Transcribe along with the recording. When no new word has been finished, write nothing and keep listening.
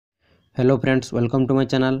Hello friends, welcome to my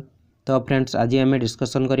channel. तो friends, आज आम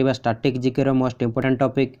डिस्कसन करवा static GK row most important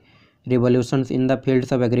topic revolutions in the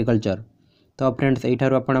fields of agriculture. तो friends,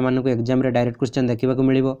 यहीठार आपण मानक एग्जाम रे डायरेक्ट क्वेश्चन देखा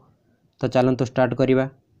मिलिबो। तो चलतु स्टार्ट करवा।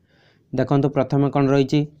 देखो प्रथम कौन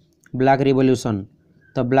रही ब्लैक रिवोल्यूशन।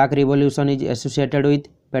 तो black revolution is associated with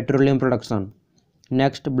petroleum production.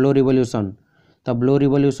 Next blue revolution. तो blue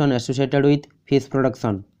revolution associated with fish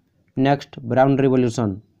production. Next brown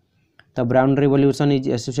revolution. The brown revolution is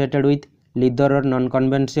associated with leather or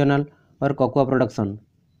non-conventional or cocoa production.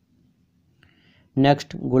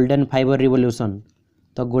 Next, golden fiber revolution.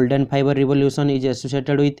 The golden fiber revolution is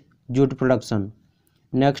associated with jute production.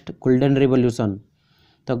 Next, golden revolution.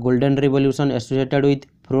 The golden revolution associated with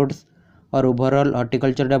fruits or overall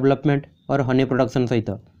horticulture development or honey production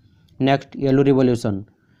सहित. Next, yellow revolution.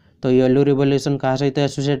 तो yellow revolution कहाँ सहित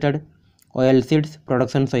associated? oil seeds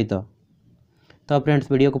production सहित। तो friends,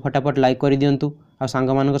 video को फटाफट like कर दिंतु और सांग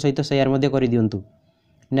मान सहित शेयर कर दिंतु।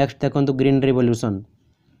 नेक्स्ट देखो ग्रीन रिवोल्यूशन।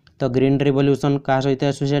 तो ग्रीन रिवोल्यूशन क्या सहित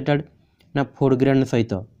एसोसिएटेड ना फूड ग्रेन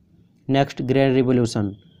सहित। Next grey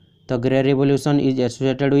revolution. तो grey revolution is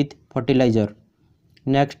associated with fertiliser.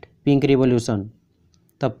 Next pink revolution.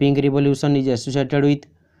 तो pink revolution is associated with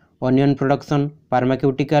onion production,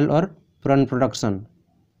 pharmaceutical और prawn production.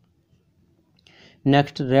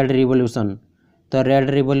 Next red revolution. तो red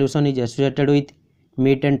revolution is associated with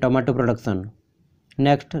meet and tomato production.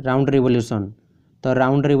 Next round revolution. तो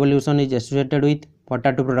round revolution is associated with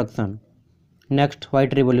potato production. Next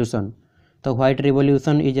white revolution. तो white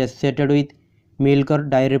revolution is associated with milk और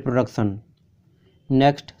diary production.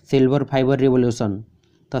 Next silver fibre revolution.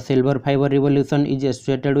 तो silver fibre revolution is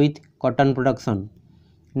associated with cotton production.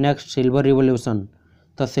 Next silver revolution.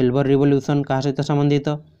 तो silver revolution क्या सहित संबंधित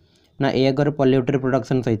ना egg और poultry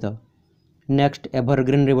production सहित। Next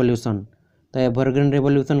evergreen revolution. तो एवरग्रीन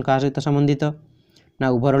रिवोल्यूशन क्या सहित संबंधित ना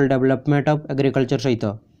ओवरऑल डेवलपमेंट ऑफ एग्रीकल्चर सहित।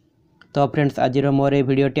 तो फ्रेंड्स, आज मोर ये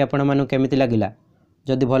वीडियोटी आपण मानक केमिति लागिला?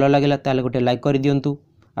 जदि भल लागिला ताले गोटे लाइक कर दियंतु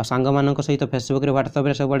आ सांग मानक सहित फेसबुक रे व्हाट्सएप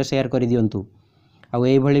रे सब शेयर कर दियंतु। आ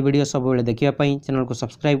एई भली वीडियो सब बेले देखिया पई चैनल को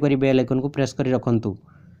सब्सक्राइब करी बेल आइकन को प्रेस करी रखंतु।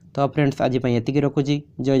 तो फ्रेंड्स, आज पई एतिकी रखुची।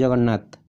 जय जगन्नाथ।